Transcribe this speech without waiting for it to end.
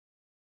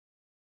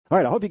All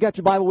right, I hope you got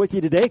your Bible with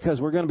you today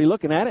because we're going to be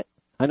looking at it.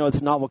 I know it's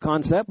a novel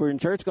concept. We're in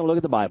church going to look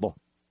at the Bible.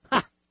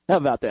 Ha! How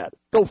about that?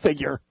 Go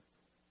figure.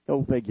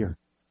 Go figure.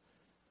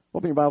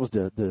 Open your Bibles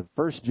to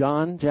 1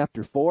 John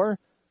chapter 4.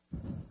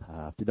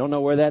 If you don't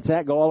know where that's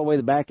at, go all the way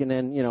to the back and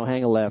then,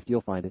 hang a left. You'll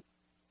find it.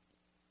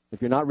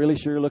 If you're not really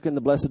sure, look in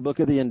the blessed book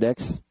of the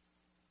index.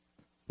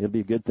 It'll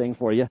be a good thing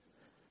for you.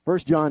 1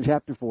 John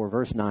chapter 4,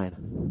 verse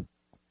 9.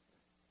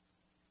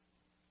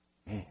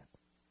 Man,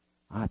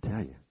 I tell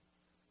you.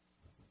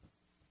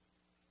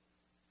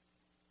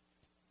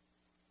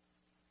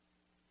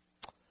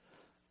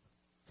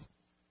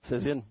 It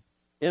says,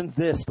 in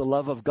this the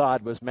love of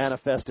God was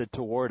manifested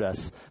toward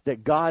us,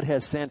 that God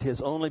has sent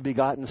His only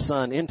begotten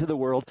Son into the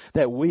world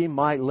that we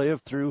might live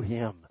through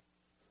Him.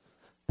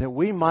 That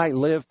we might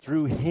live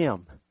through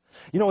Him.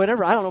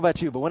 Whenever, I don't know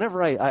about you, but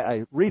whenever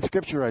I read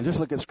Scripture, I just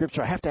look at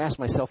Scripture, I have to ask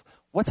myself,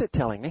 what's it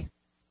telling me?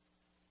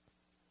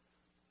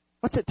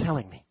 What's it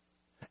telling me?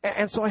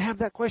 And so I have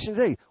that question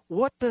today.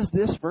 What does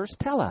this verse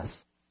tell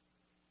us?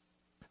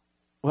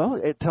 Well,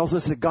 it tells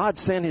us that God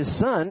sent His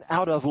Son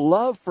out of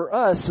love for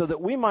us so that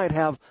we might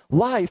have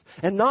life,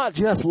 and not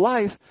just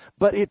life,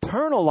 but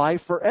eternal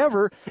life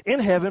forever in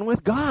heaven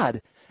with God.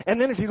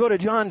 And then if you go to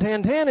John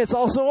 10:10, it's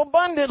also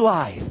abundant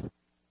life.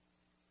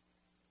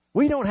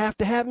 We don't have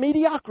to have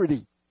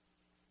mediocrity.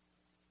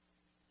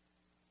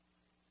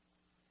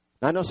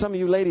 I know some of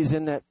you ladies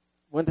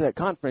went to that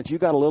conference, you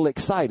got a little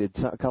excited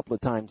a couple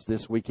of times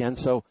this weekend.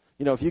 So,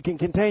 if you can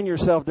contain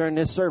yourself during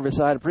this service,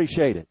 I'd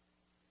appreciate it.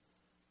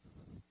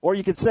 Or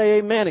you could say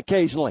amen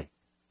occasionally.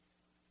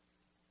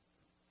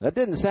 That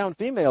didn't sound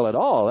female at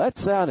all.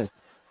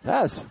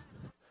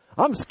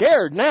 I'm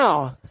scared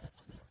now.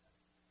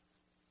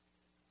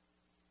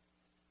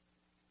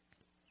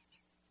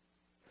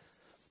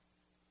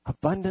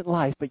 Abundant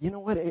life. But you know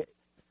what?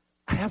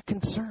 I have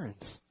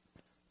concerns.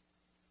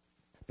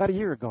 About a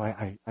year ago,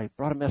 I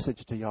brought a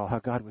message to y'all how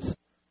God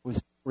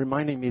was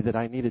reminding me that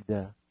I needed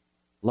to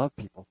love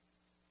people.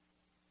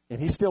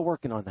 And He's still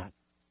working on that.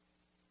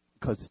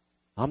 Because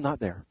I'm not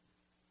there.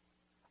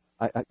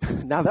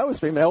 Now that was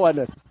female,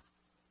 wasn't it?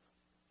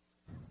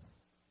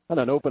 I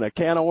done opened a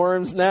can of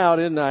worms now,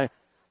 didn't I?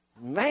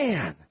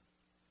 Man,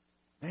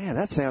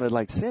 that sounded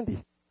like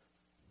Cindy.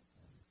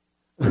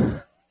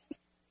 But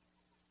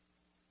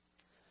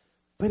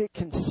it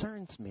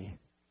concerns me.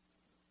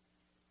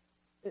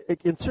 It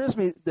concerns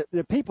me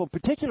that people,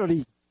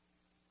 particularly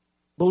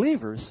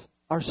believers,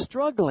 are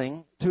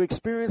struggling to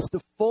experience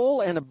the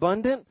full and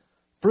abundant,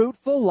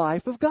 fruitful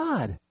life of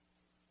God.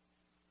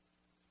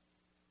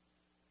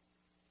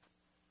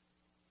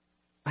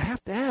 I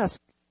have to ask,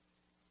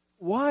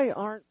 why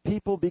aren't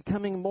people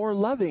becoming more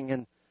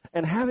loving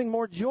and having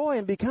more joy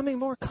and becoming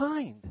more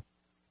kind?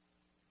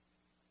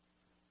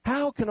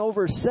 How can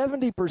over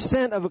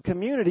 70% of a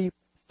community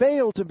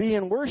fail to be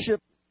in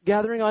worship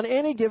gathering on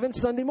any given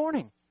Sunday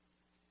morning?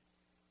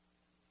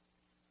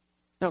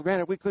 Now,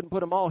 granted, we couldn't put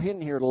them all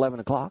in here at 11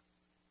 o'clock,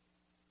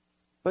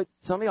 but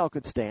some of y'all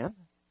could stand.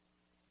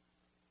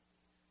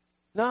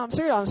 No,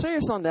 I'm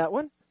serious on that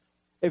one.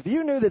 If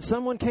you knew that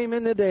someone came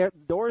in the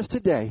doors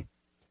today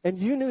and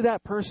you knew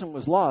that person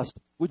was lost,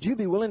 would you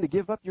be willing to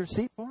give up your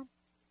seat for him?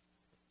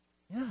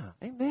 Yeah,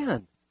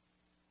 amen.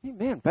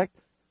 Amen. In fact,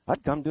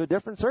 I'd come to a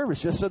different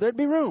service just so there'd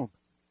be room.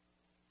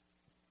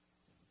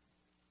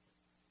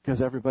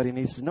 Because everybody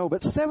needs to know.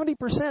 But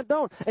 70%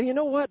 don't. And you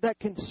know what? That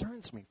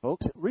concerns me,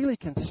 folks. It really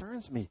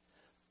concerns me.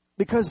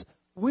 Because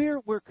we're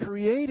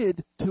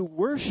created to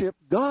worship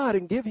God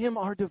and give Him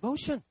our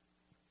devotion.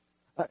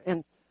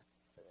 And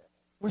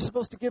we're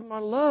supposed to give Him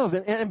our love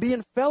and be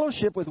in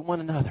fellowship with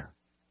one another.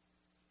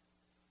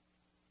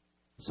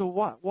 So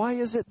why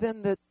is it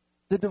then that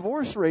the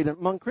divorce rate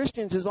among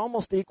Christians is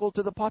almost equal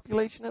to the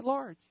population at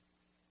large?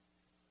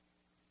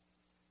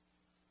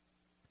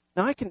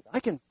 Now, I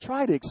can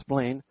try to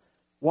explain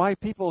why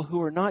people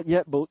who are not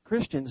yet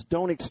Christians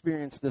don't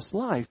experience this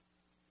life.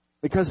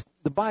 Because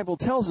the Bible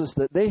tells us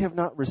that they have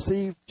not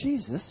received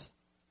Jesus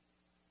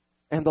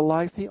and the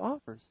life He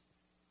offers.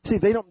 See,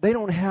 they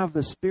don't have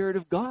the Spirit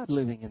of God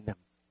living in them.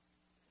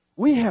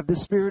 We have the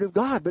Spirit of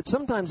God, but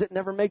sometimes it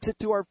never makes it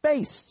to our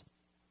face.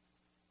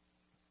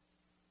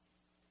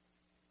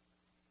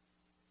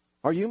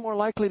 Are you more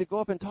likely to go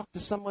up and talk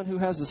to someone who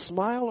has a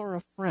smile or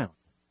a frown?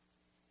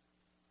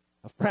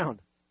 A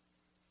frown.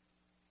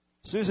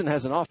 Susan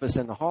has an office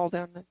in the hall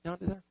down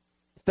there.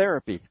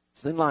 Therapy.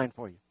 It's in line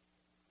for you.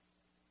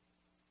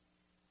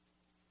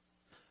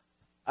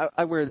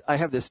 I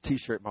have this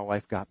T-shirt my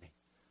wife got me.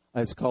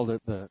 It's called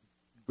the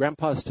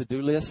Grandpa's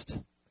To-Do List.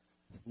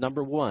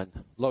 Number 1,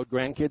 load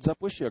grandkids up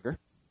with sugar.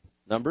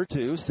 Number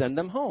 2, send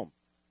them home.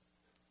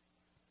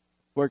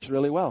 Works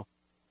really well.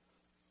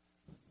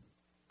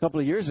 A couple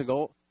of years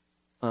ago,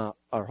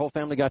 our whole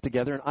family got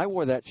together, and I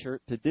wore that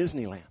shirt to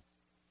Disneyland.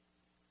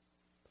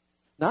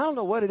 Now, I don't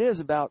know what it is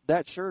about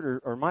that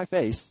shirt or my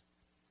face,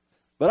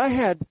 but I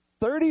had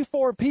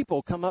 34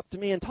 people come up to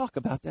me and talk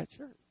about that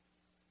shirt.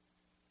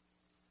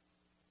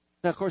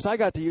 Now, of course, I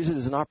got to use it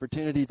as an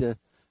opportunity to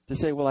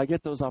say, well, I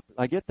get those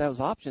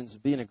options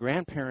of being a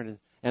grandparent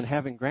and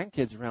having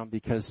grandkids around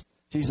because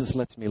Jesus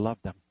lets me love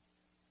them.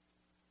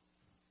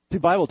 The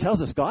Bible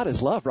tells us God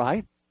is love,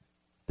 right?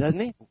 Doesn't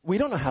he? We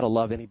don't know how to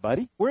love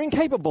anybody. We're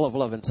incapable of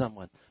loving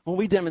someone. When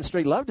we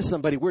demonstrate love to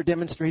somebody, we're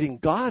demonstrating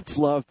God's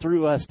love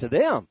through us to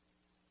them.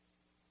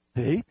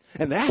 See?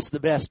 And that's the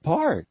best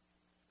part.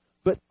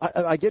 But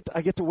I get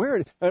to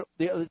wear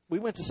it. We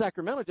went to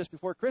Sacramento just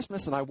before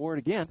Christmas, and I wore it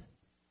again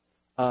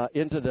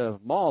into the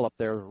mall up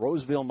there,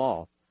 Roseville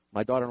Mall,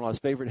 my daughter-in-law's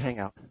favorite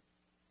hangout.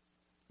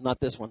 Not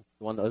this one,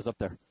 the one that was up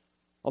there.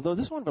 Although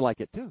this one would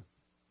like it too.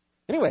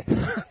 Anyway,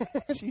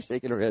 she's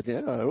shaking her head.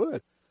 Yeah, I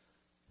would.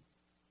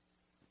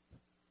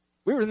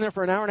 We were in there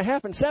for an hour and a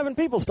half, and 7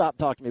 people stopped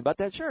talking to me about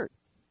that shirt.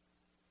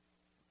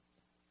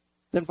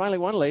 Then finally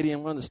one lady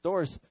in one of the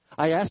stores,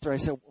 I asked her, I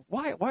said,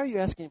 why are you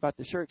asking about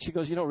the shirt? She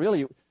goes,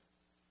 really,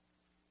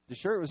 the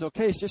shirt was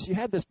okay. It's just you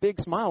had this big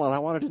smile, and I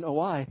wanted to know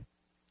why.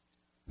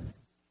 And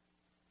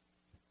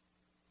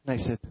I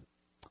said,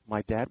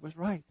 my dad was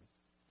right.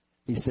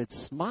 He said,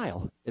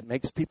 smile. It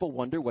makes people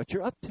wonder what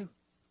you're up to.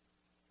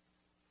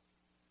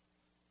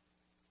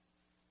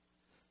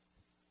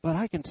 But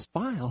I can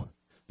smile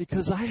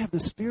because I have the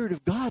Spirit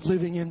of God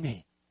living in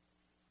me.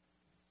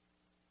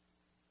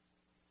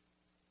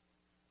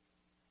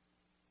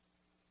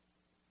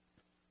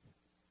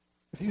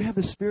 If you have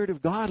the Spirit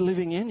of God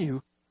living in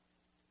you,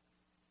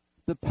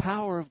 the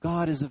power of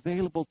God is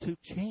available to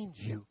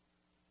change you.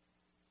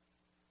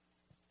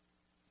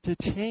 To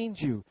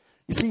change you.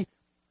 You see,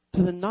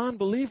 to the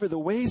non-believer, the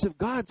ways of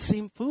God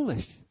seem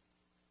foolish.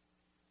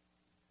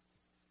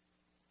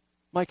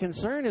 My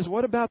concern is,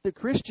 what about the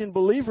Christian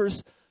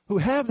believers who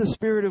have the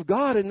Spirit of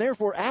God and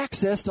therefore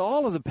access to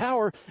all of the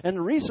power and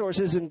the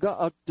resources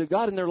to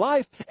God in their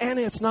life, and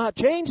it's not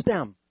changed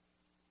them?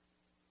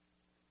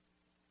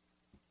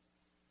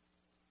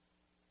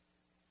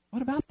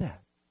 What about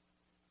that?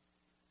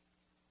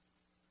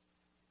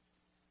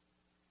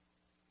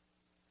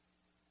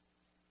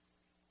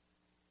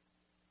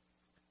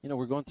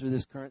 We're going through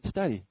this current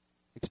study,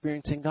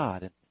 Experiencing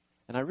God,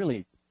 and I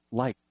really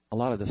like a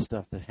lot of the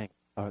stuff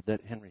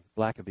that Henry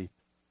Blackaby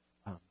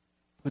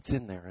puts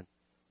in there.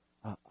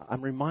 And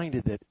I'm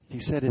reminded that he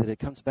said that it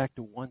comes back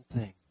to one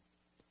thing,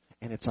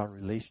 and it's our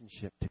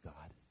relationship to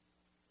God.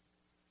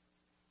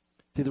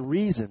 See, the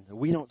reason that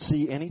we don't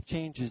see any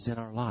changes in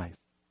our life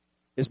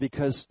is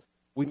because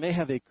we may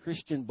have a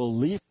Christian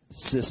belief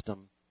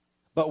system,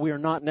 but we are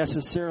not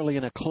necessarily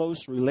in a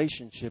close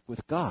relationship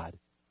with God,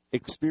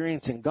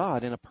 experiencing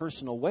God in a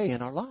personal way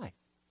in our life.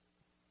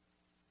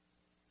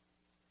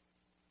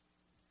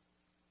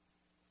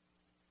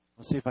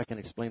 Let's see if I can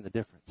explain the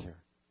difference here.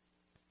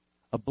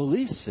 A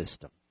belief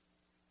system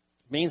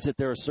means that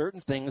there are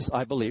certain things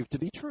I believe to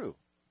be true.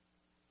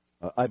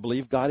 I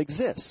believe God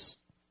exists.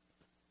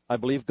 I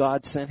believe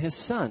God sent His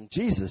Son,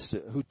 Jesus,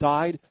 who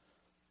died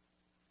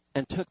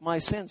and took my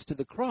sins to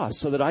the cross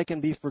so that I can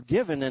be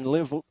forgiven and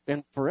live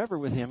forever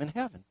with Him in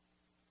heaven.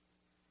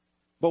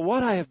 But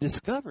what I have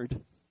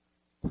discovered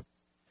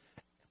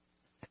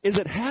is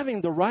that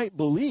having the right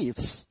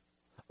beliefs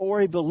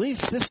or a belief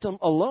system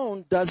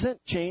alone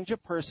doesn't change a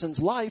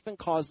person's life and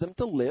cause them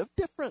to live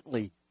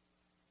differently.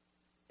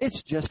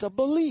 It's just a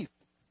belief.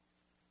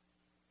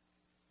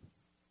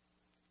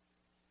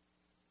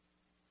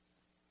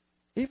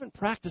 Even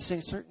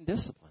practicing certain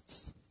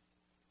disciplines,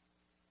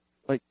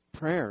 like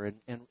prayer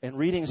and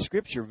reading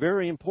Scripture,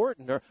 very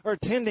important, or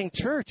attending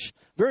church,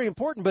 very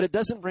important, but it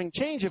doesn't bring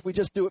change if we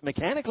just do it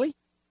mechanically.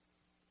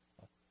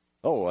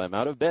 Oh, I'm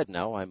out of bed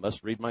now. I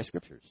must read my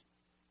Scriptures.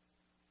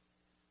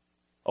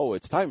 Oh,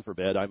 it's time for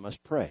bed. I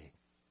must pray.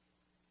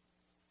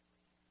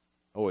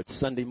 Oh, it's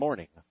Sunday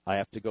morning. I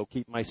have to go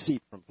keep my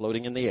seat from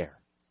floating in the air.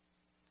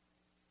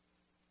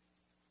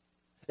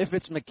 If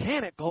it's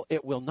mechanical,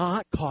 it will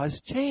not cause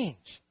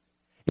change.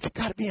 It's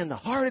got to be in the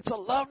heart. It's a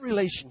love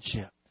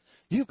relationship.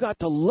 You've got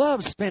to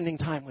love spending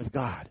time with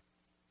God.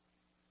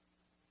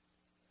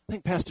 I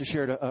think Pastor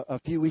shared a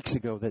few weeks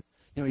ago that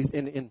he's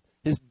in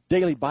his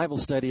daily Bible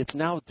study. It's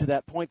now to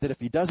that point that if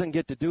he doesn't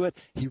get to do it,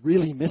 he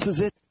really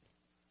misses it.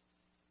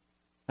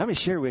 Let me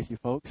share with you,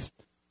 folks,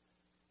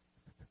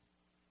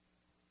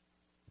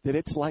 that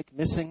it's like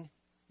missing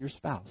your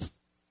spouse.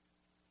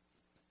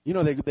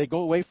 They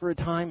go away for a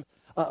time,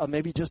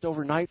 maybe just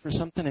overnight for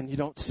something, and you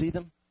don't see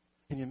them,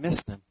 and you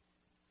miss them.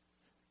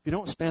 If you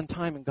don't spend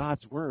time in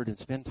God's Word and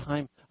spend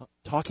time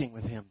talking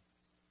with Him,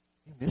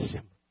 you miss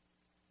Him.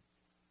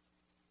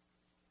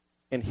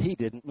 And He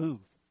didn't move.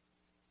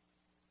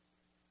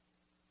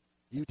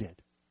 You did.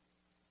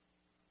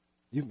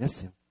 You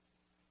miss Him.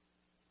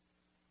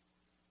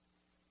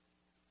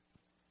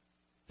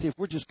 See, if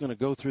we're just going to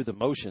go through the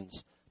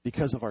motions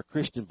because of our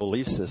Christian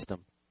belief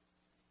system,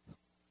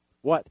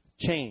 what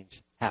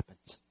change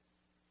happens?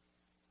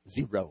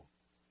 Zero.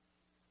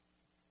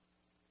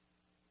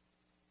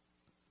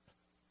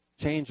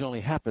 Change only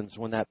happens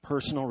when that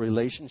personal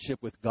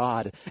relationship with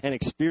God and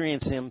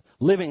experience Him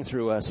living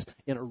through us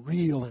in a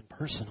real and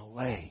personal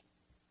way.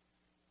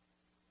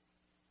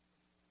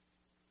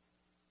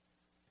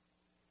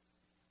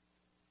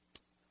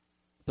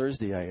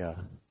 Thursday, I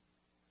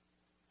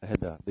I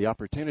had the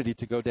opportunity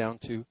to go down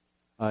to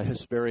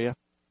Hesperia,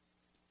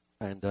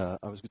 and I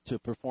was to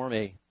perform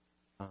a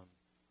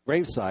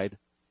graveside,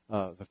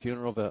 a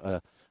funeral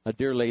of a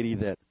dear lady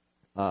that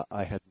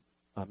I had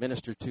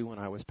ministered to when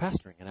I was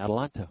pastoring in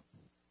Adelanto.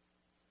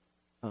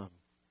 And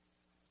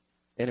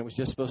it was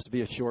just supposed to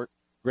be a short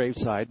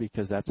graveside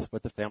because that's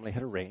what the family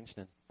had arranged,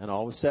 and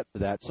all was set for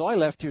that. So I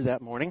left here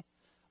that morning,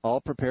 all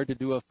prepared to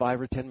do a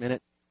 5 or 10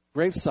 minute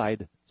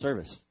graveside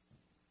service.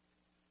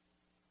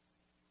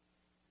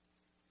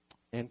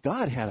 And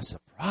God had a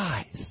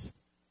surprise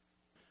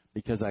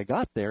because I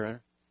got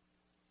there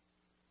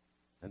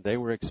and they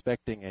were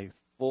expecting a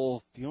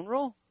full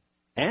funeral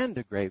and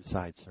a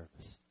graveside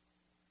service.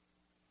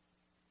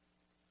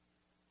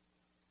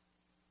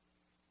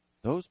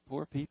 Those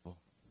poor people.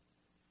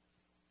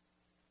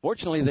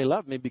 Fortunately, they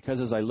loved me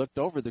because as I looked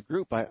over the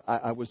group,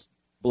 I was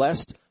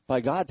blessed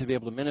by God to be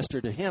able to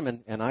minister to him,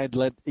 and I had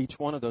led each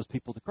one of those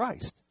people to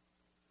Christ.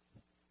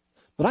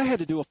 But I had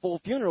to do a full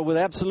funeral with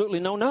absolutely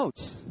no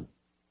notes.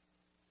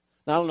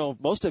 Now, I don't know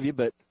most of you,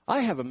 but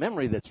I have a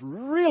memory that's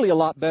really a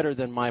lot better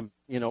than my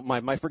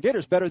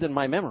forgetter's better than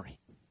my memory.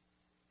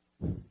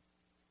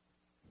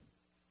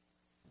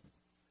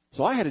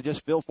 So I had to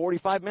just fill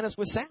 45 minutes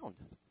with sound,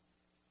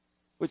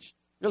 which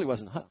really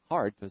wasn't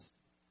hard because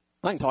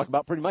I can talk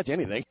about pretty much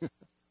anything.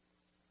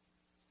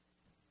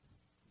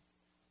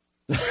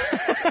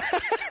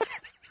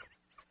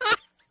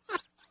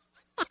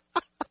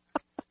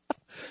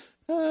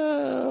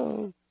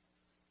 Oh.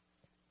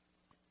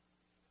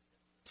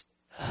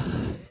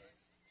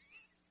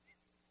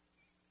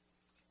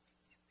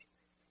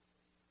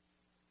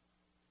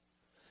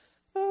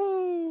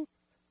 Oh.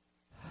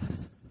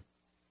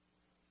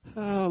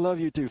 Oh, love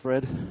you too,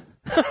 Fred.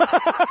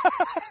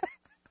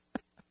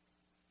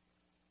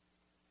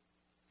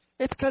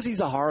 It's because he's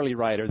a Harley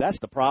rider. That's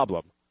the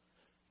problem.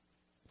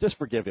 Just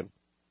forgive him.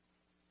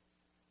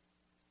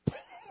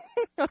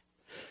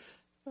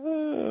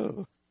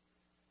 Oh.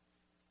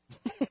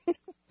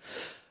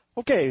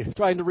 Okay,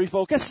 trying to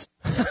refocus.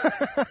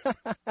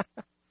 I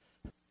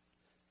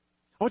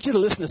want you to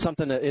listen to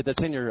something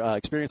that's in your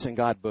Experiencing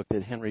God book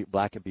that Henry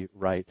Blackaby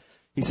wrote.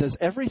 He says,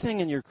 everything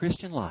in your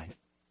Christian life,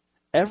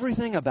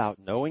 everything about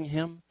knowing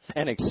him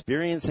and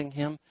experiencing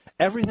him,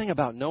 everything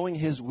about knowing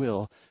his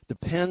will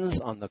depends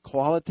on the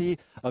quality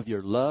of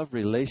your love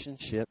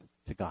relationship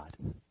to God.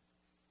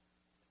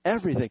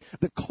 Everything.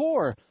 The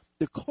core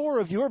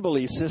of your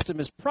belief system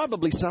is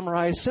probably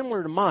summarized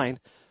similar to mine.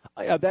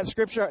 That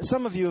scripture,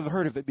 some of you have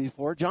heard of it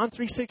before, John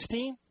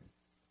 3:16.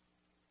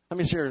 Let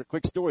me share a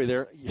quick story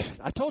there.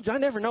 I told you I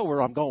never know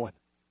where I'm going.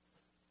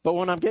 But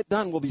when I get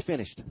done, we'll be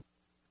finished.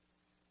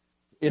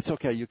 It's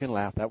okay. You can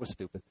laugh. That was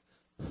stupid.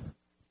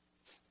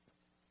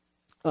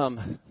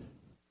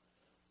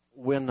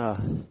 When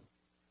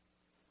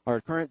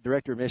our current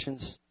director of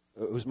missions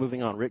was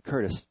moving on, Rick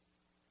Curtis,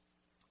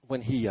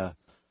 when he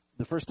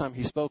the first time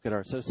he spoke at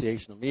our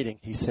associational meeting,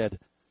 he said,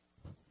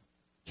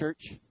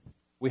 "Church,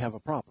 we have a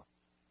problem."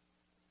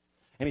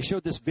 And he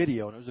showed this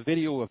video, and it was a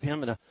video of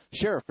him and a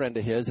sheriff friend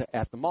of his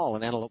at the mall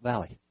in Antelope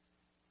Valley.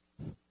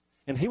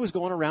 And he was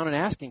going around and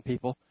asking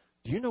people,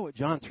 "Do you know what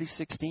John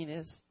 3:16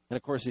 is?" And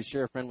of course, his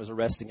sheriff friend was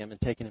arresting him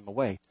and taking him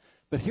away.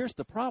 But here's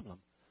the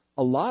problem.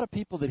 A lot of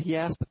people that he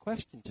asked the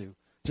question to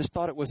just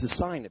thought it was a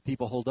sign that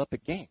people hold up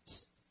at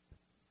games.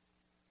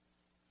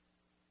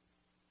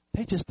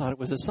 They just thought it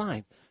was a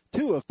sign.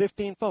 2 of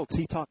 15 folks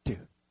he talked to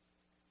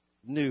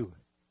knew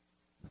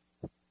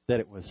that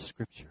it was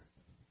Scripture.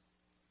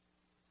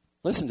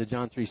 Listen to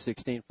John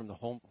 3:16 from the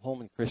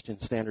Holman Christian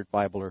Standard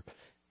Bible, or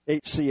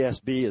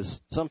HCSB,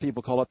 as some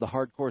people call it, the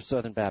Hardcore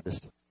Southern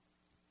Baptist.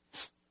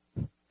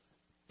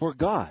 For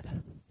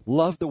God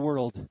loved the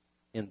world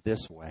in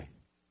this way.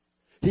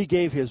 He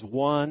gave his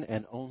one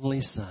and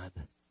only Son,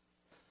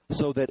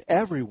 so that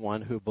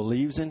everyone who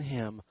believes in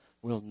him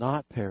will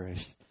not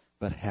perish,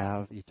 but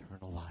have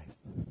eternal life.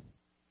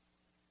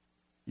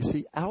 You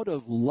see, out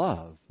of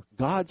love,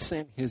 God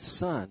sent his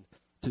Son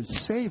to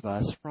save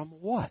us from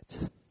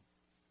what?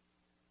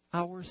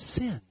 Our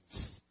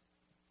sins.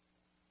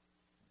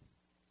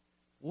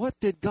 What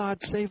did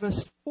God save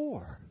us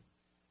for?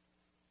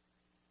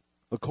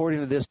 According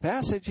to this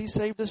passage, he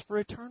saved us for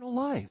eternal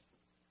life.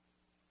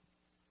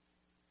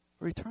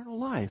 For eternal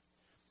life.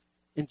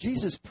 In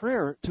Jesus'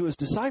 prayer to his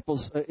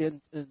disciples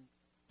in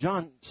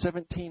John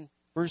 17,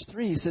 verse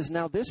 3, he says,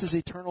 "Now this is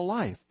eternal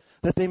life,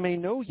 that they may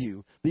know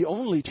you, the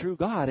only true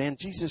God, and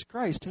Jesus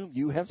Christ, whom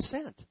you have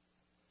sent."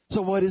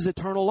 So what is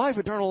eternal life?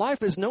 Eternal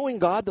life is knowing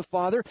God the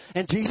Father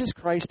and Jesus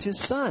Christ, his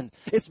Son.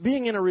 It's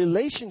being in a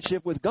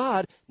relationship with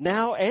God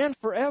now and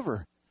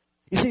forever.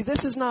 You see,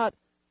 this is not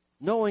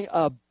knowing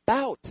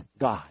about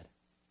God,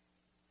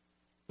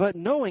 but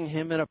knowing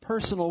him in a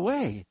personal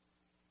way.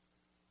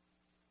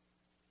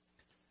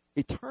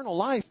 Eternal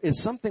life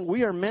is something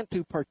we are meant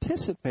to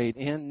participate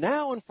in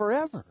now and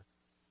forever.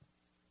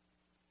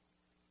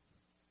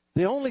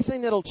 The only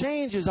thing that'll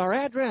change is our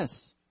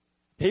address.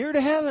 Here to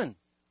heaven.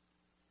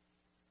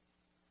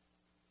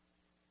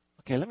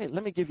 Okay,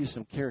 let me give you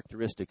some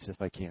characteristics,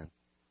 if I can.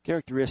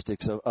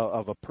 Characteristics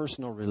of a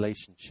personal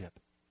relationship.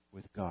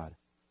 with God.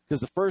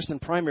 Because the first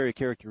and primary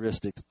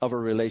characteristic of a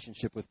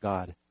relationship with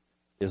God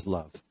is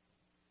love.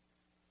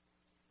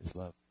 Is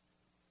love.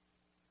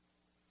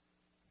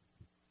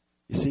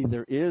 You see,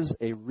 there is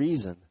a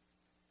reason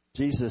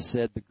Jesus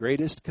said the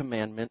greatest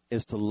commandment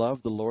is to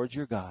love the Lord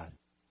your God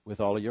with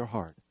all of your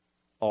heart,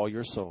 all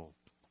your soul,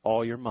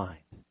 all your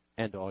mind,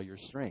 and all your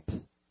strength.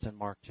 It's in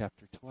Mark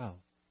chapter 12.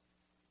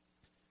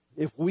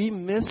 If we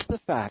miss the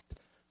fact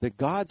that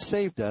God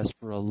saved us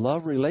for a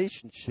love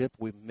relationship,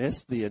 we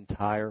miss the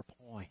entire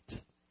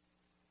point.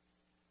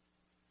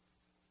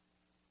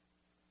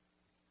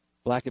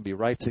 Blackaby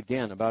writes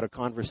again about a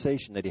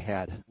conversation that he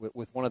had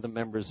with one of the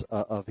members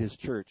of his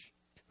church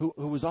who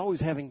was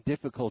always having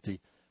difficulty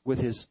with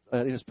his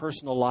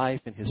personal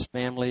life and his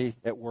family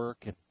at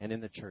work and in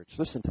the church.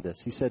 Listen to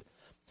this. He said,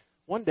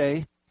 "One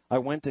day I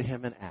went to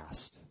him and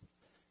asked,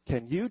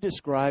 'Can you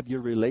describe your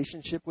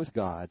relationship with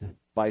God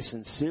by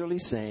sincerely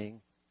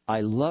saying,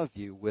 I love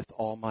you with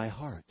all my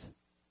heart?'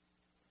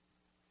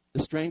 The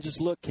strangest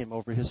look came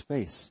over his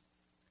face.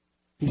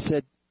 He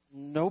said,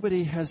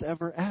 'Nobody has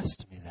ever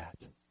asked me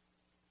that.'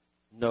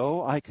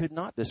 No, I could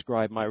not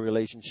describe my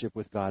relationship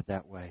with God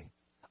that way.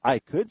 I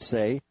could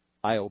say,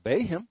 I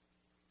obey Him,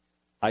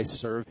 I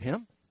serve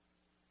Him,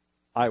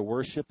 I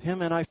worship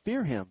Him, and I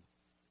fear Him,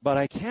 but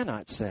I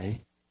cannot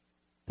say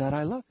that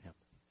I love Him."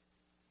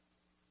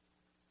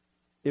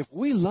 If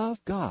we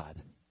love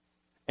God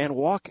and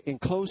walk in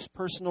close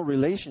personal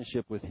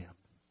relationship with Him,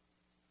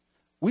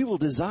 we will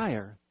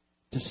desire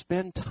to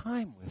spend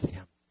time with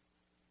Him.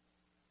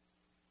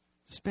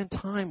 Spend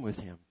time with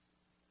Him.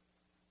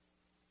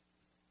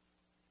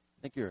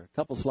 I think you're a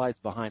couple slides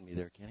behind me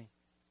there, Kenny.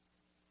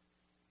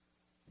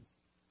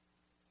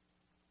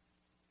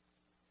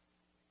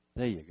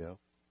 There you go.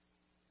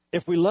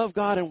 If we love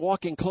God and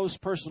walk in close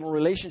personal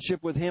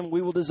relationship with Him,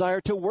 we will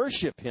desire to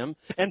worship Him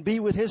and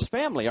be with His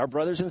family, our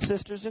brothers and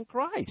sisters in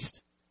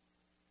Christ.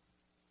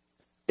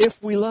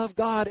 If we love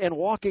God and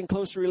walk in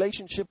close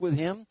relationship with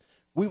Him,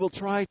 we will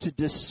try to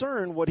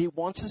discern what He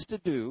wants us to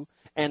do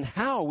and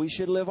how we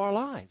should live our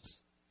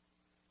lives.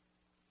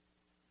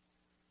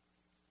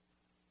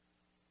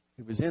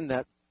 It was in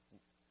that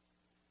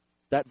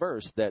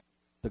verse that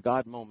the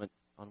God moment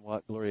on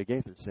what Gloria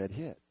Gaither said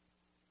hit.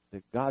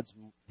 That God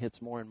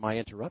hits more in my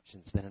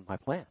interruptions than in my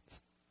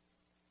plans.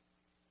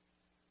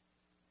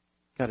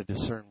 Got to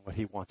discern what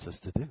He wants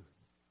us to do.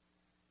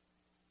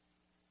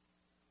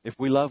 If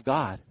we love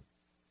God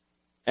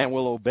and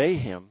will obey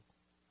Him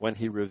when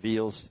He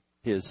reveals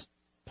His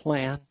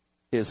plan,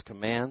 His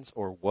commands,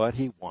 or what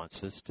He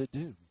wants us to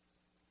do.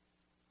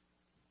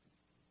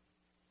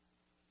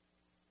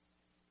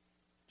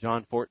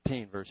 John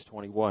 14, verse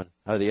 21.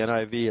 Out of the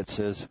NIV it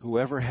says,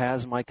 "Whoever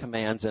has my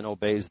commands and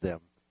obeys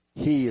them,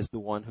 he is the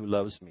one who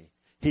loves me.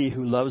 He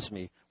who loves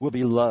me will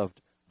be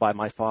loved by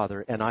my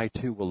Father, and I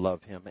too will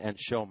love him and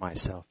show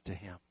myself to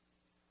him."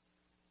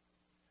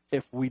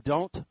 If we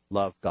don't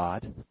love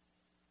God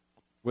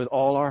with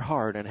all our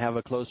heart and have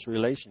a close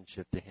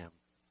relationship to Him,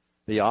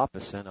 the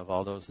opposite of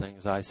all those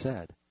things I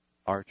said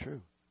are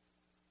true.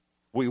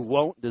 We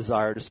won't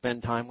desire to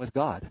spend time with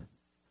God.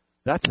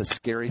 That's a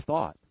scary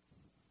thought.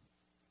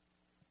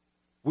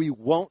 We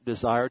won't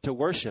desire to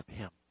worship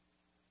Him.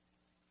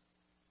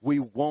 We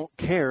won't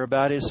care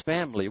about His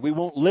family. We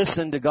won't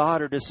listen to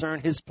God or discern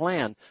His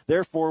plan.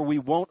 Therefore, we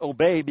won't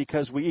obey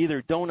because we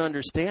either don't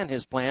understand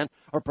His plan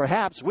or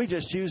perhaps we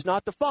just choose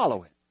not to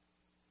follow it.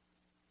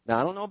 Now,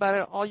 I don't know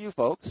about all you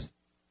folks,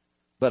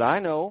 but I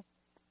know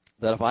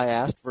that if I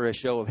asked for a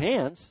show of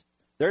hands,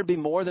 there'd be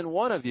more than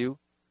one of you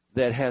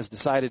that has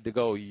decided to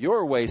go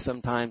your way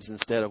sometimes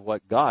instead of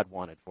what God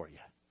wanted for you.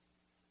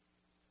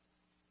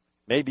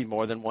 Maybe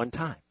more than one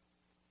time.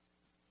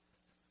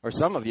 Or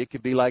some of you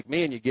could be like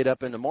me and you get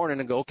up in the morning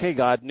and go, "Okay,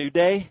 God, new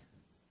day,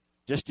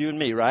 just you and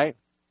me, right?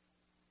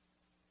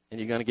 And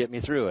you're going to get me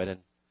through it."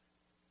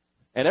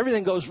 And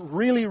everything goes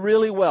really,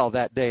 really well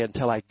that day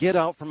until I get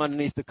out from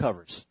underneath the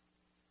covers.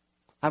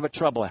 I have a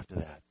trouble after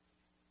that.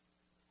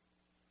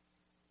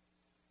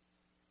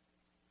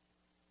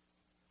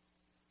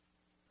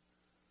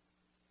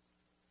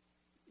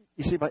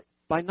 You see,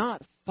 by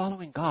not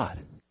following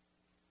God,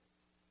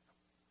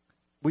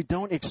 we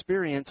don't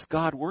experience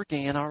God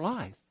working in our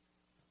life.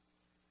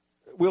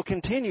 We'll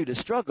continue to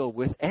struggle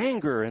with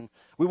anger, and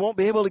we won't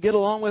be able to get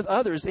along with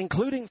others,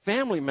 including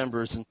family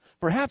members and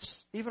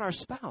perhaps even our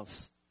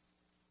spouse.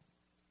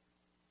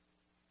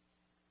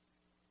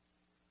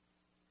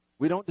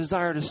 We don't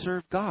desire to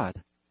serve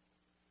God.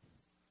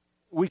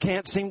 We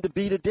can't seem to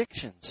beat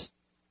addictions.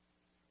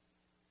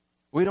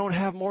 We don't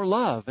have more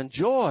love and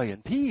joy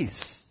and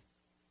peace.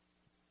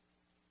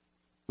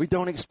 We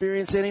don't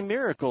experience any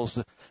miracles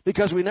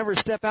because we never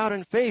step out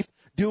in faith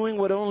doing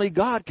what only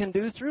God can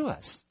do through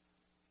us.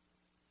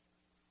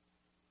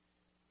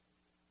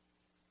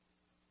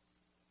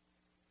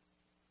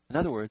 In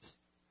other words,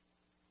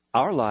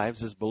 our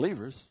lives as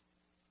believers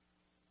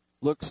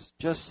looks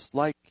just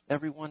like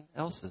everyone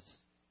else's.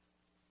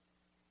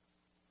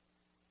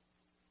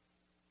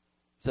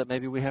 Except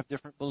maybe we have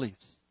different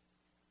beliefs.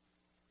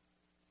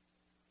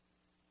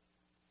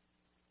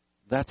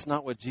 That's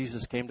not what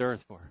Jesus came to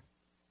earth for.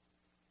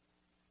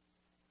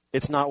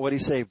 It's not what He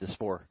saved us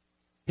for.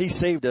 He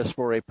saved us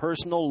for a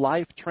personal,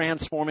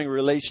 life-transforming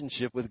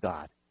relationship with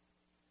God.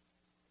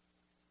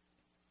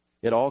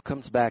 It all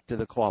comes back to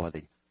the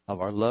quality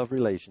of our love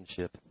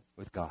relationship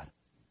with God.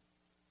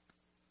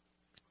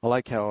 I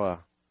like how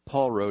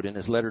Paul wrote in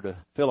his letter to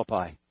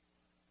Philippi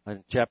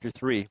in chapter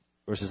 3,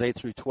 verses 8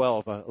 through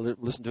 12.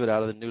 Listen to it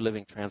out of the New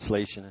Living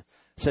Translation. It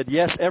said,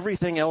 "Yes,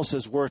 everything else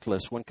is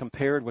worthless when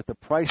compared with the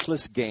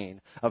priceless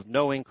gain of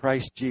knowing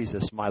Christ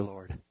Jesus, my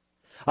Lord.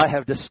 I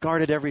have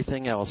discarded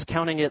everything else,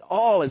 counting it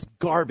all as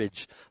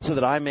garbage, so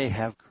that I may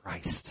have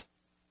Christ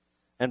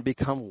and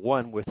become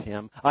one with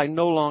Him. I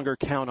no longer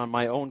count on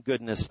my own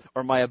goodness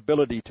or my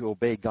ability to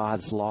obey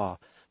God's law,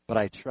 but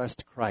I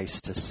trust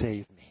Christ to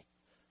save me.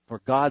 For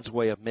God's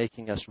way of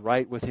making us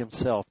right with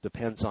Himself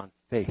depends on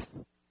faith."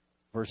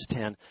 Verse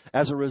 10,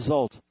 "As a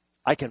result,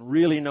 I can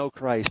really know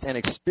Christ and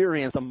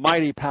experience the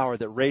mighty power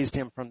that raised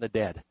Him from the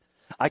dead.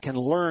 I can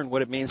learn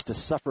what it means to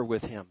suffer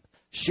with Him,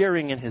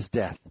 sharing in His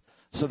death,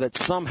 so that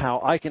somehow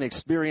I can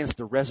experience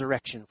the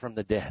resurrection from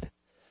the dead.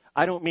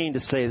 I don't mean to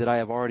say that I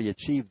have already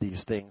achieved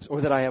these things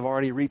or that I have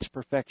already reached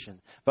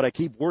perfection, but I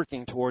keep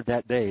working toward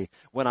that day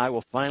when I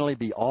will finally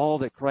be all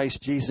that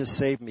Christ Jesus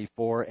saved me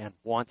for and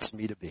wants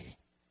me to be."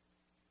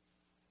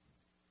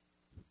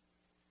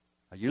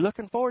 Are you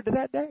looking forward to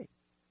that day?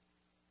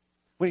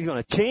 When He's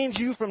going to change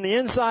you from the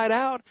inside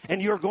out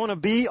and you're going to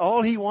be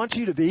all He wants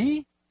you to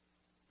be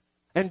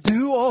and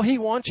do all He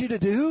wants you to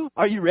do?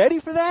 Are you ready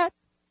for that?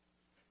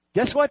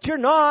 Guess what? You're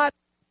not.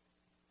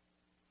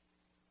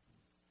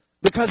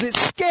 Because it's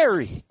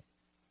scary.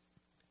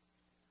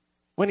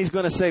 When He's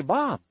going to say,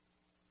 "Bob,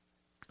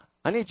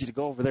 I need you to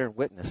go over there and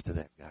witness to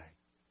that guy."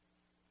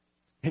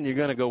 And you're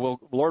going to go,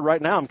 "Well, Lord,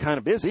 right now I'm kind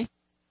of busy.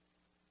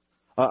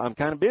 I'm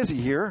kind of busy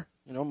here.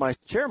 You know, my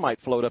chair might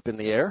float up in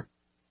the air."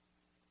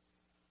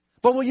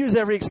 But we'll use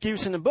every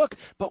excuse in the book.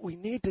 But we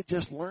need to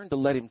just learn to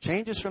let Him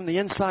change us from the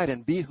inside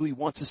and be who He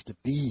wants us to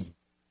be.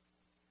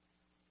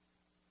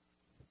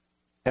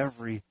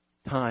 Every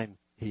time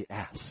He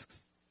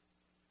asks.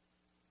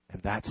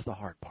 And that's the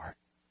hard part.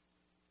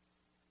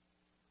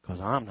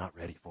 Because I'm not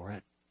ready for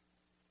it.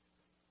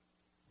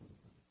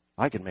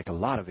 I can make a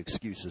lot of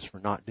excuses for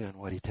not doing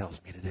what He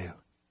tells me to do.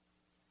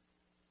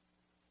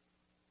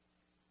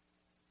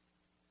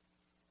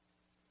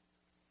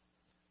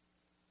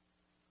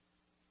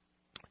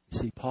 You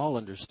see, Paul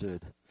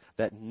understood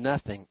that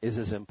nothing is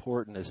as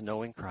important as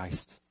knowing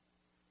Christ.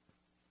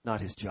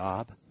 Not his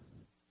job,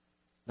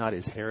 not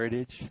his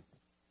heritage,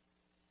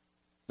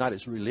 not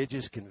his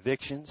religious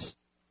convictions,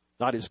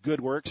 not his good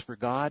works for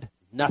God,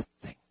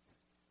 nothing.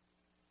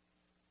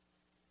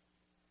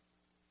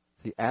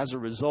 See, as a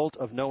result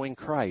of knowing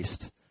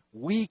Christ,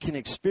 we can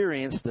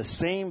experience the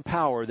same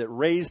power that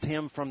raised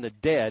Him from the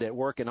dead at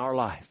work in our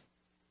life.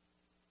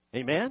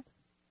 Amen?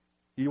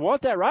 You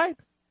want that, right?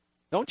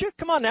 Don't you?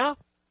 Come on now.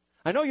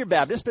 I know you're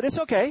Baptist, but it's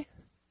okay.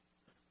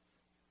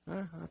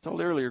 I told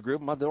the earlier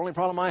group, the only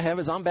problem I have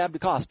is I'm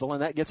Baptist-costal,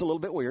 and that gets a little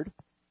bit weird.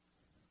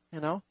 You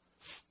know?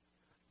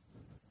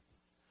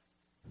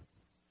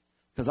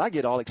 Because I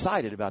get all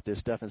excited about this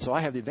stuff, and so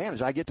I have the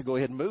advantage. I get to go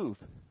ahead and move.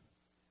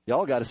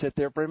 Y'all got to sit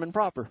there prim and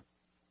proper.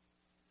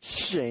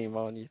 Shame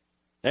on you.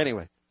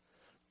 Anyway,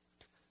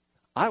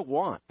 I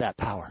want that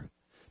power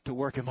to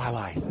work in my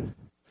life.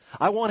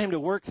 I want Him to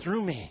work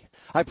through me.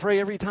 I pray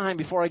every time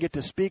before I get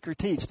to speak or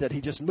teach that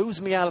He just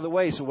moves me out of the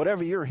way so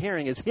whatever you're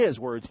hearing is His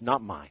words,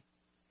 not mine.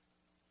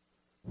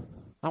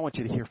 I want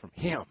you to hear from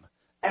Him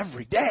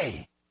every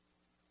day.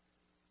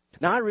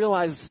 Now I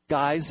realize,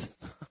 guys,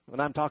 when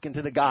I'm talking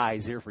to the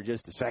guys here for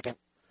just a second,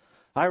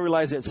 I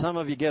realize that some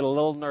of you get a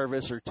little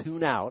nervous or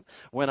tune out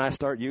when I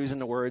start using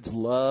the words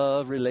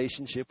love,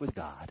 relationship with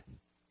God.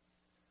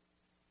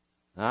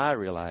 I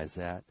realize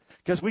that.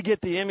 Because we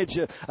get the image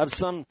of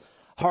some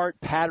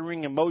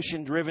heart-pattering,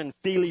 emotion-driven,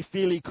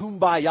 feely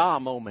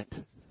kumbaya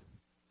moment.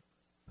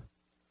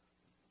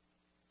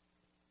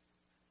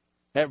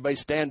 Everybody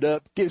stand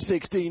up, give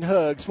 16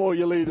 hugs before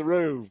you leave the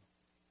room.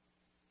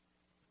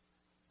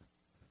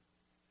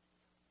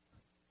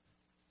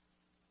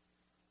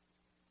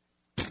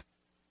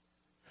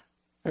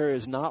 There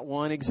is not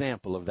one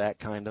example of that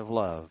kind of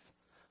love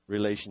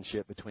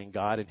relationship between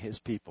God and His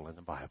people in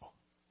the Bible.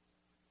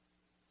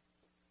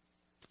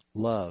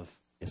 Love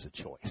is a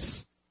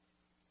choice.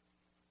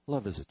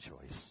 Love is a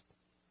choice.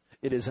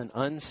 It is an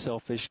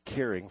unselfish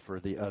caring for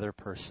the other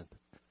person.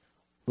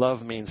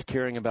 Love means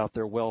caring about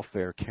their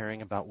welfare,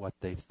 caring about what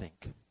they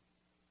think.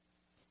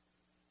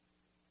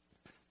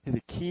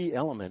 The key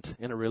element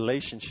in a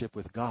relationship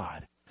with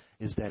God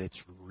is that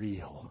it's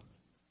real.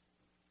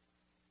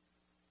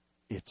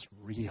 It's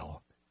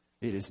real.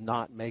 It is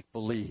not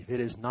make-believe. It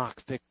is not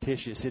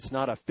fictitious. It's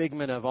not a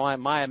figment of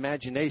my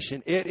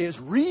imagination. It is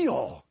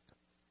real.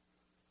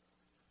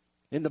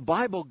 In the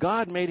Bible,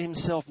 God made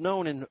Himself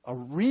known in a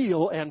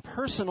real and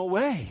personal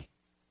way.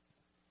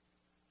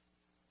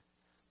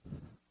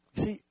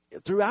 See,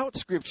 throughout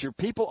Scripture,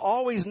 people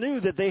always knew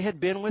that they had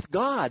been with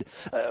God.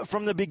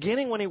 From the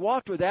beginning when he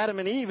walked with Adam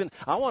and Eve, and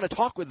I want to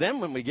talk with them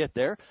when we get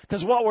there,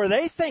 because what were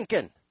they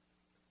thinking?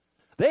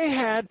 They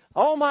had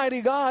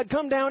Almighty God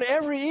come down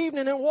every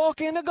evening and walk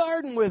in the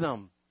garden with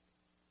them.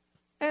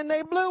 And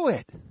they blew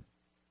it.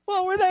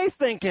 What were they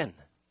thinking?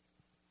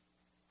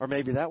 Or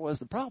maybe that was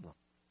the problem.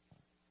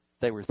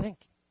 They were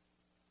thinking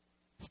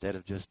instead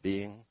of just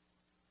being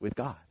with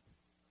God.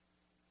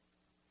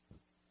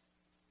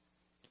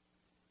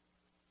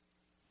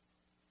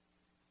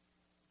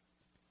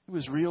 He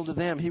was real to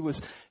them. He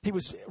was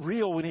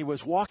real when he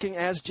was walking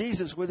as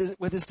Jesus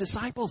with his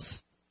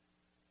disciples.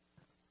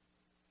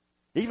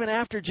 Even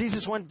after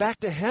Jesus went back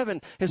to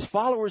heaven, his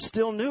followers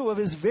still knew of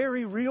his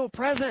very real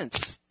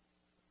presence.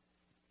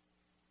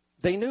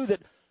 They knew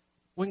that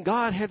when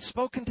God had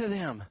spoken to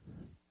them.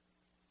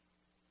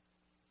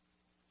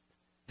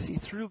 See,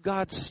 through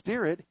God's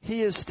Spirit,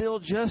 he is still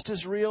just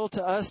as real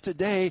to us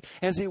today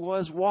as he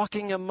was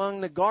walking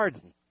among the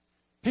garden.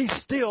 He's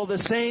still the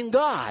same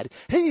God.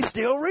 He's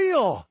still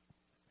real.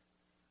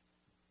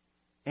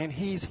 And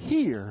he's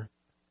here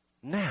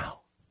now.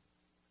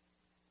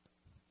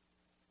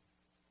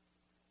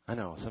 I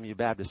know, some of you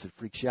Baptists, it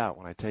freaks you out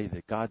when I tell you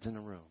that God's in the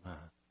room.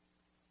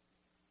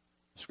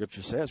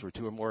 Scripture says, where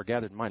two or more are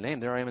gathered in my name,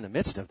 there I am in the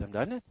midst of them,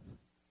 doesn't it?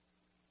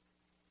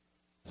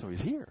 So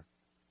he's here.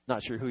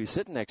 Not sure who he's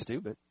sitting next to,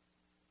 but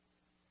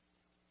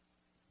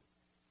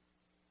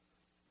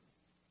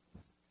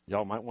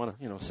y'all might want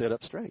to, sit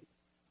up straight.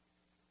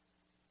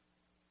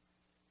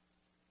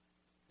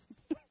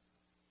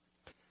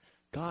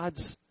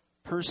 God's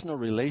personal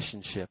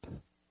relationship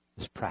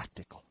is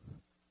practical.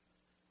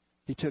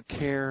 He took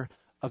care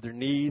of their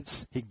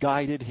needs. He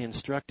guided, he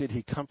instructed,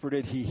 he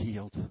comforted, he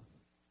healed.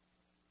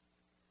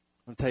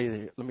 I'll tell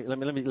you, let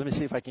me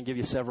see if I can give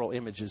you several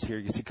images here.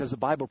 You see, because the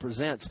Bible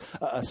presents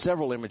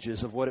several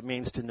images of what it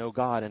means to know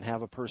God and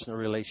have a personal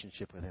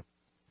relationship with him.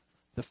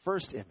 The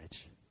first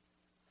image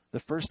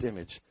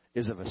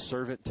is of a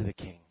servant to the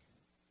king.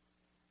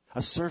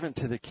 A servant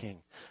to the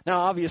king.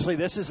 Now, obviously,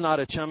 this is not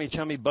a chummy,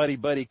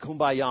 buddy,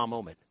 kumbaya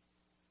moment.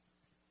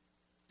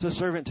 It's a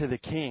servant to the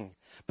king,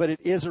 but it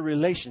is a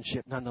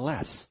relationship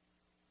nonetheless.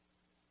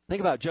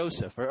 Think about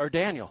Joseph or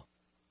Daniel.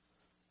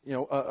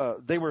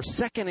 They were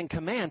second in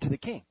command to the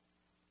king.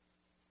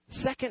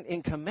 Second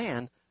in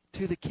command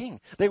to the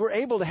king. They were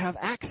able to have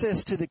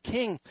access to the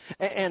king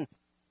and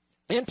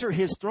enter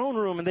his throne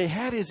room, and they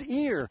had his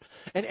ear.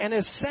 And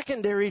as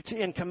secondary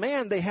in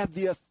command, they had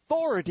the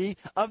authority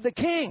of the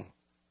king.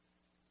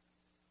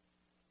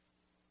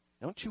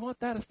 Don't you want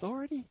that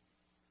authority?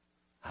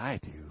 I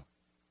do.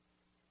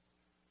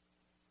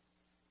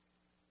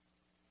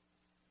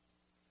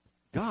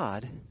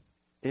 God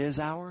is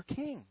our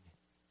king.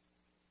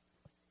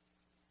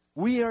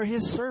 We are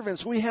his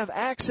servants. We have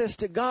access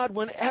to God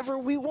whenever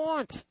we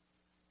want.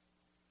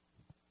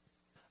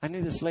 I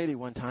knew this lady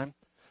one time.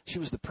 She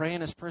was the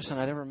prayingest person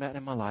I'd ever met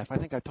in my life. I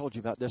think I told you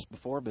about this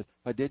before, but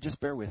if I did,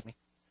 just bear with me.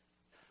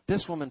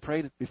 This woman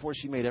prayed before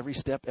she made every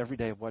step every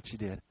day of what she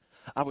did.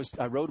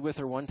 I rode with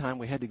her one time.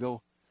 We had to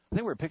go. I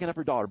think we were picking up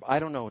her daughter. I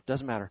don't know. It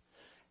doesn't matter.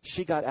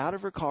 She got out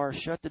of her car,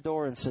 shut the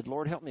door, and said,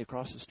 "Lord, help me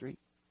across the street."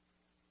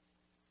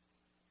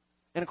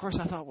 And, of course,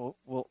 I thought,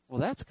 well,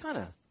 that's kind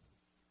of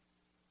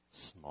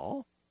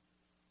small.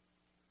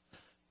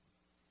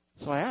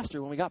 So I asked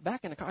her when we got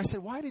back in the car, I said,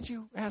 "Why did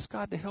you ask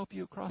God to help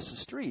you across the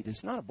street?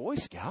 It's not a Boy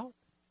Scout."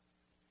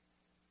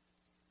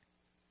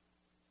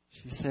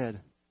 She said,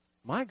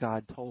 "My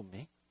God told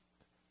me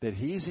that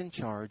he's in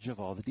charge of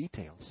all the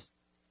details.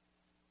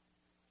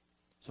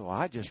 So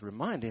I just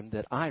remind him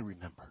that I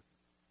remember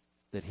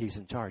that he's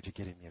in charge of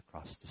getting me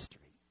across the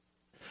street,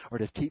 or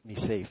to keep me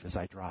safe as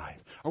I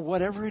drive, or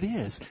whatever it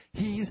is.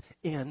 He's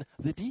in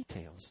the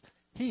details.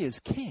 He is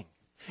king,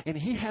 and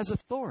he has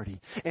authority,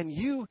 and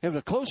you have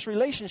a close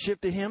relationship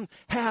to him,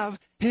 have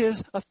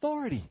his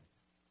authority."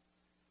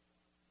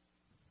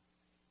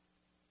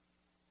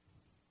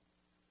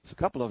 There's a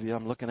couple of you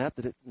I'm looking at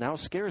that it now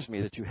scares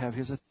me that you have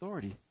his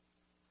authority.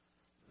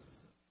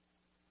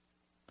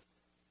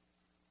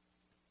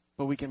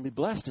 But we can be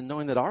blessed in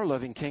knowing that our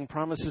loving king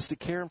promises to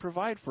care and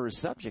provide for his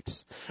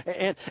subjects.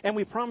 And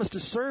we promise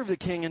to serve the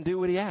king and do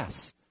what he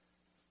asks.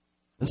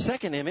 The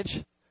second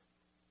image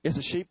is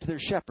a sheep to their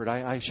shepherd.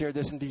 I shared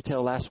this in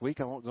detail last week.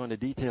 I won't go into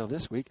detail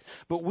this week.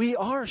 But we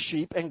are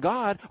sheep, and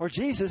God, or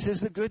Jesus, is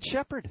the good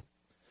shepherd.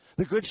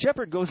 The good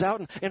shepherd goes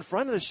out in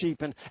front of the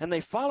sheep, and they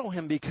follow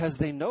him because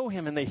they know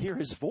him and they hear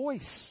his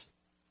voice.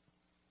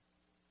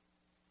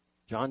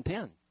 John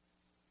 10,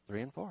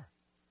 3 and 4.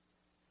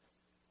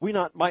 We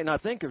might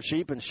not think of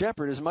sheep and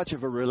shepherd as much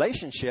of a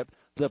relationship.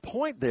 The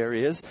point there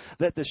is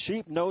that the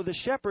sheep know the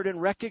shepherd and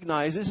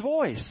recognize his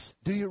voice.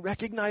 Do you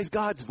recognize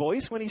God's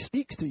voice when he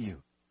speaks to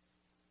you?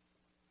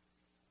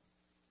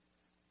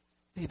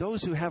 See,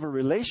 those who have a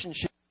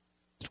relationship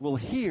will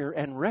hear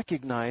and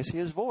recognize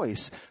his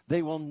voice.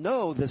 They will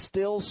know the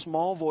still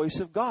small voice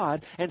of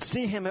God and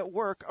see him at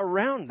work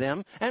around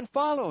them and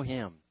follow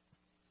him.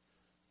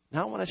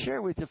 Now I want to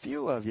share with a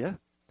few of you,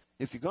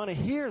 if you're going to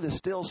hear the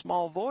still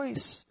small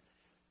voice,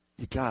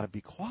 You got to be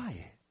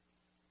quiet.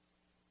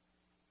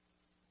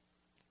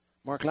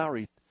 Mark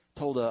Lowry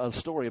told a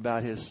story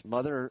about his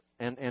mother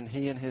and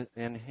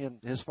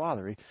his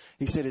father.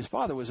 He said his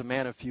father was a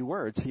man of few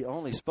words. He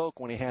only spoke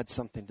when he had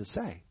something to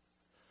say.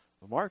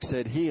 Well, Mark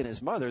said he and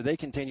his mother, they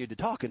continued to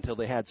talk until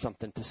they had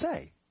something to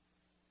say.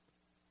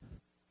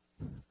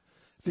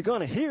 If you're going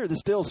to hear the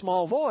still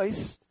small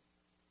voice,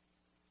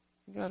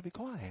 you got to be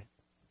quiet.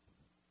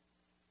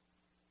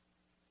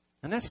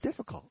 And that's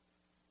difficult.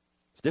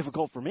 It's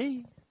difficult for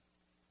me.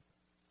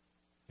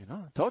 You know,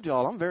 I told you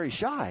all I'm very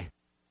shy.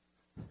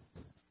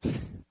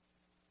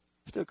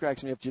 Still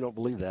cracks me up that you don't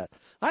believe that.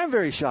 I am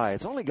very shy.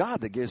 It's only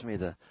God that gives me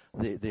the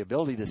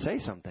ability to say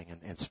something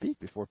and speak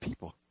before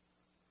people.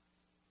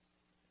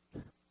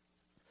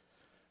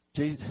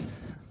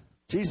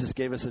 Jesus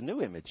gave us a new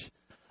image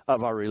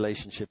of our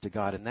relationship to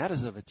God, and that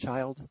is of a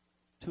child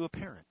to a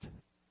parent.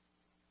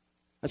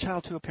 A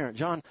child to a parent.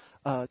 John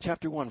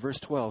chapter 1, verse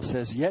 12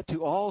 says, "Yet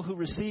to all who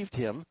received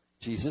him,"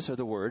 Jesus or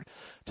the Word,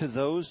 "to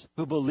those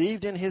who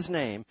believed in his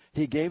name,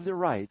 he gave the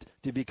right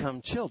to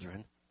become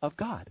children of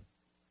God."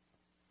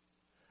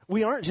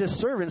 We aren't just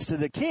servants to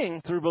the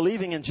King through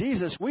believing in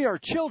Jesus. We are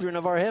children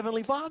of our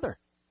Heavenly Father.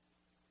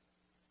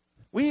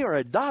 We are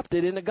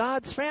adopted into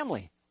God's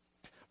family.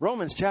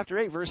 Romans chapter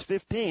 8, verse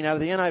 15, out of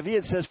the NIV,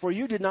 it says, "For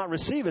you did not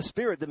receive a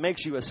spirit that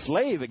makes you a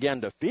slave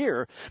again to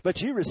fear,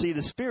 but you received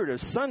the spirit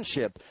of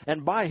sonship,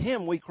 and by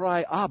him we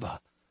cry, Abba,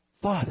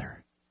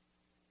 Father."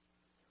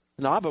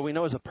 And Abba we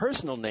know is a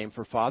personal name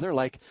for father,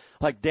 like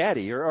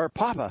daddy or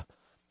papa.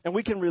 And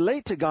we can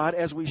relate to God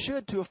as we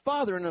should to a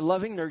father in a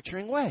loving,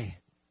 nurturing way.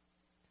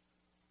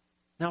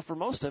 Now, for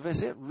most of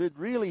us, it would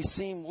really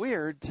seem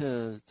weird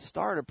to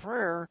start a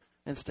prayer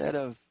instead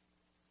of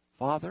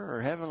Father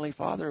or Heavenly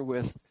Father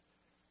with,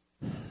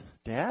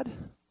 "Dad,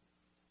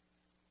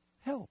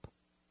 help."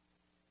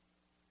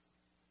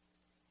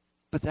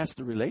 But that's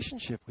the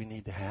relationship we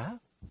need to have,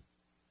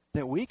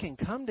 that we can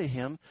come to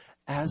him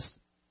as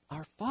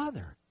our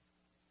Father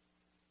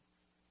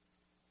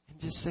and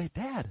just say,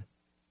 "Dad,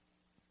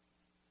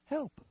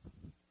 help.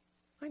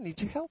 I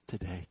need your help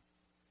today."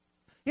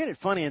 Isn't it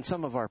funny in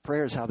some of our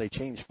prayers how they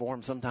change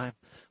form sometimes?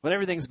 When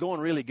everything's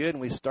going really good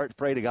and we start to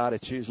pray to God,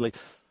 it's usually,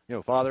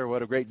 "Father,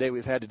 what a great day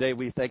we've had today.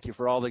 We thank you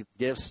for all the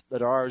gifts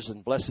that are ours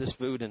and bless this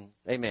food and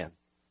amen."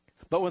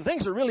 But when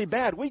things are really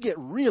bad, we get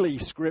really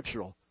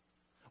scriptural.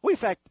 We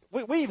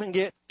even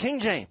get King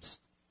James.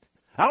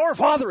 "Our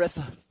Fathereth,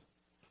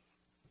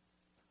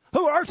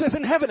 who arteth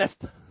in heaveneth."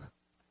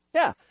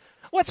 Yeah.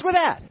 What's with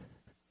that?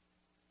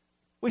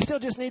 We still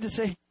just need to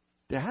say,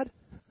 "Dad,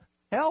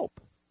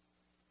 help."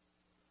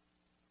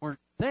 Or,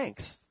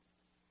 "Thanks,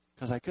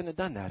 because I couldn't have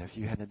done that if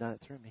you hadn't done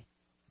it through me.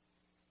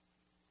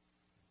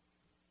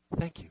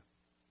 Thank you."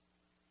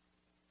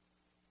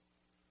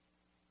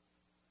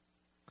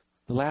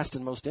 The last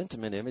and most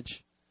intimate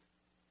image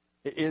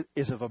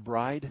is of a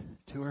bride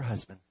to her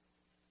husband.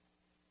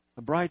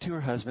 A bride to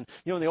her husband.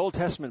 In the Old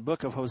Testament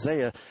book of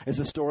Hosea is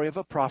a story of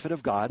a prophet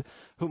of God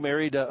who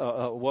married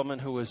a woman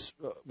who was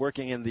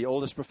working in the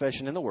oldest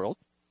profession in the world.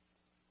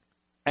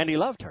 And he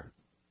loved her,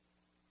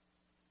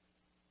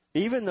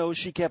 even though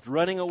she kept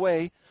running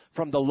away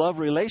from the love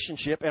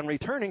relationship and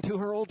returning to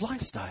her old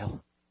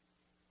lifestyle.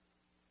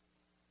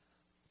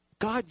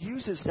 God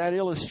uses that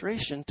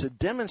illustration to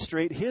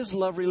demonstrate his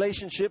love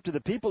relationship to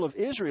the people of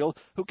Israel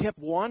who kept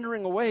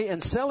wandering away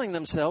and selling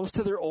themselves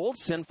to their old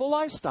sinful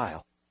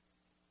lifestyle.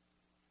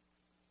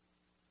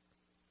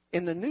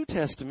 In the New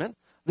Testament,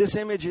 this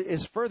image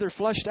is further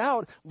fleshed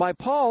out by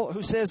Paul,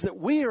 who says that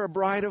we are a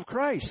bride of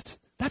Christ.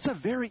 That's a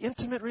very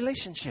intimate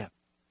relationship.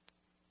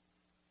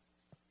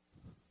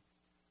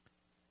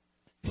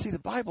 You see, the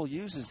Bible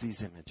uses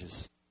these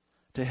images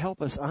to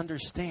help us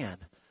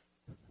understand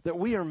that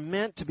we are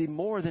meant to be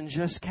more than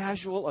just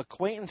casual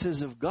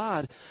acquaintances of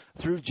God.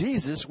 Through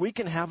Jesus, we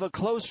can have a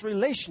close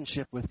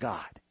relationship with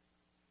God.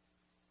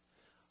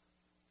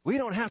 We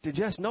don't have to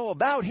just know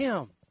about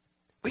him.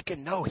 We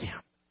can know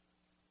him.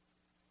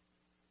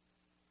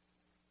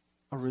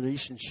 A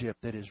relationship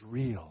that is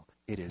real,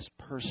 it is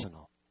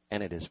personal,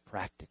 and it is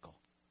practical.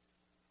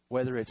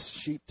 Whether it's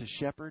sheep to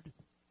shepherd,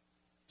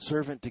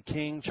 servant to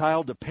king,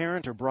 child to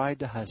parent, or bride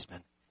to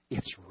husband,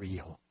 it's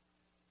real.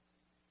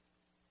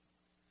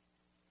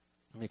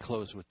 Let me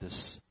close with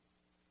this.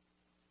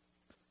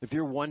 If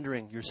you're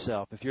wondering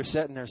yourself, if you're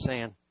sitting there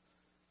saying,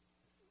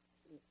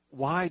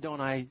 why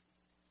don't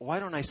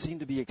I seem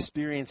to be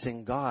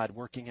experiencing God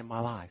working in my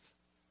life?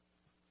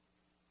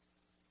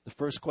 The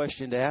first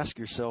question to ask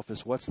yourself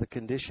is, what's the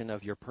condition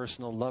of your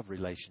personal love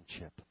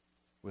relationship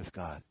with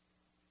God?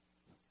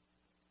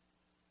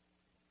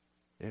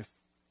 If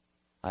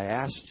I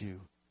asked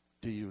you,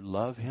 do you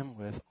love him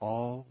with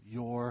all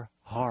your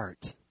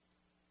heart?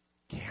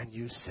 Can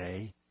you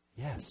say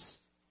yes?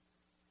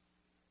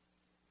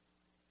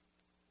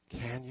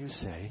 Can you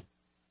say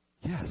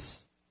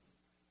yes?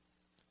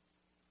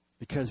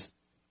 Because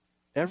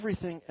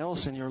everything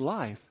else in your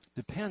life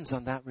depends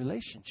on that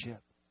relationship.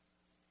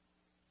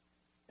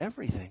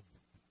 Everything.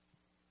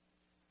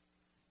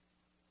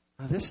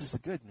 Now, this is the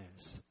good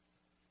news.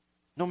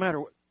 No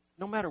matter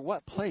no matter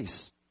what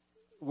place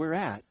we're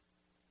at,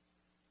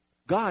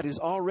 God is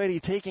already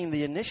taking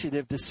the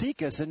initiative to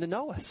seek us and to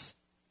know us.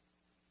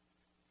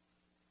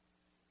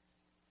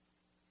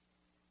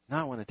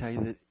 Now I want to tell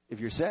you that if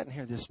you're sitting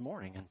here this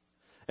morning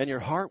and your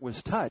heart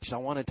was touched, I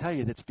want to tell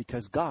you that's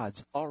because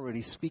God's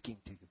already speaking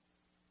to you.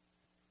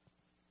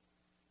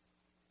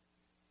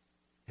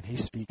 And He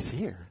speaks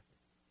here.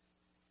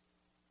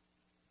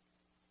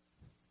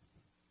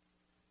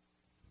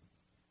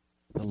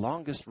 The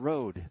longest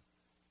road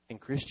in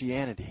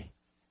Christianity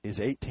is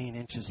 18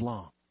 inches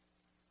long.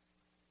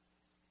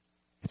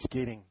 It's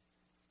getting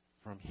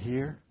from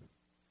here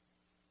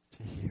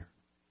to here.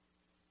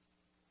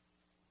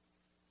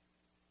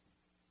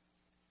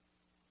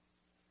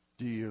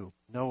 Do you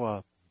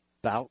know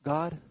about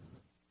God,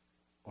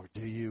 or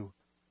do you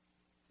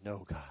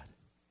know God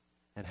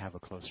and have a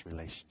close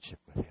relationship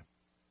with Him?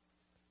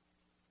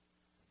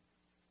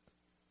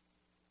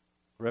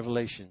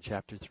 Revelation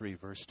chapter 3,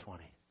 verse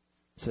 20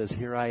 says,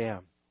 "Here I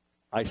am.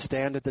 I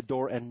stand at the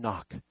door and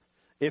knock.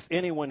 If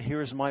anyone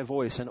hears my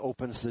voice and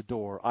opens the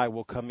door, I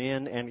will come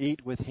in and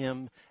eat with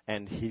him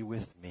and he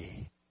with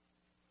me."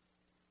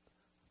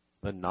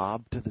 The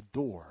knob to the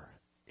door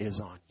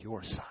is on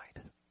your side.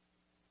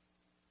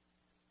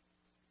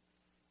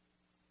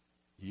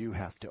 You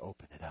have to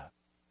open it up.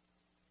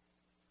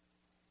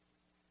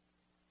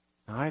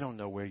 Now, I don't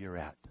know where you're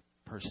at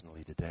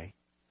personally today.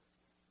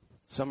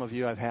 Some of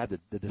you I've had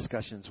the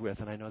discussions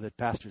with, and I know that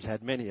pastors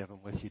had many of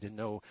them with you to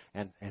know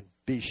and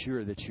be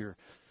sure that you're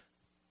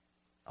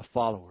a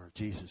follower of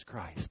Jesus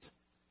Christ.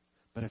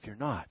 But if you're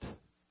not,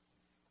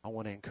 I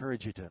want to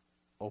encourage you to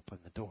open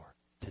the door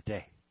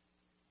today.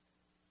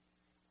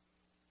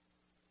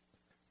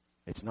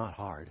 It's not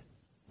hard.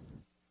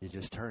 You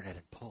just turn it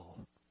and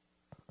pull.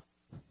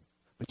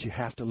 But you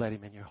have to let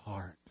Him in your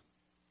heart.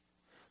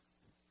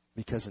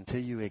 Because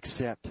until you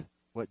accept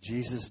what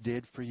Jesus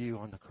did for you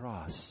on the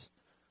cross,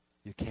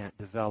 you can't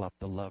develop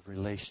the love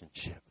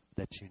relationship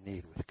that you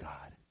need with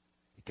God.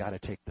 You got to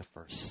take the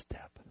first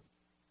step.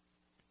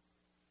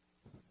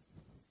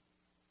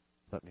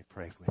 Let me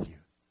pray with you.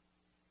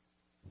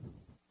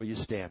 Will you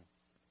stand?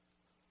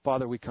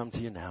 Father, we come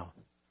to you now.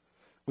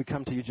 We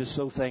come to you just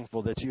so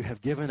thankful that you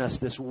have given us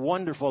this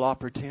wonderful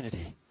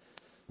opportunity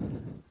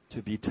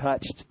to be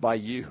touched by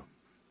you.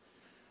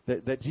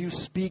 That you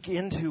speak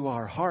into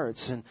our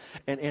hearts and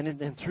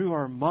through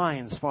our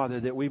minds, Father,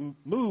 that we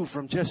move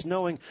from just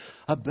knowing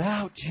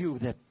about you,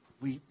 that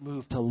we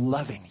move to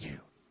loving you,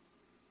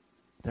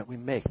 that we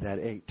make that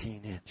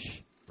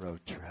 18-inch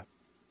road trip.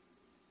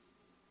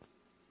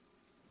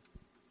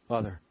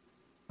 Father,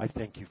 I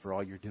thank you for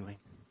all you're doing.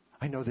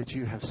 I know that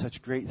you have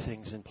such great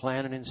things in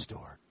plan and in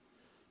store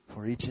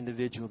for each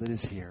individual that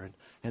is here,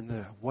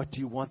 and what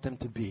you want them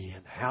to be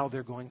and how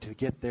they're going to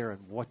get there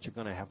and what you're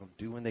going to have them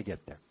do when they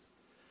get there.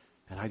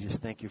 And I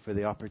just thank you for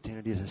the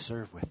opportunity to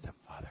serve with them,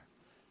 Father.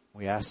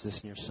 We ask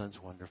this in your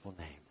Son's wonderful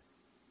name.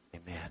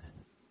 Amen.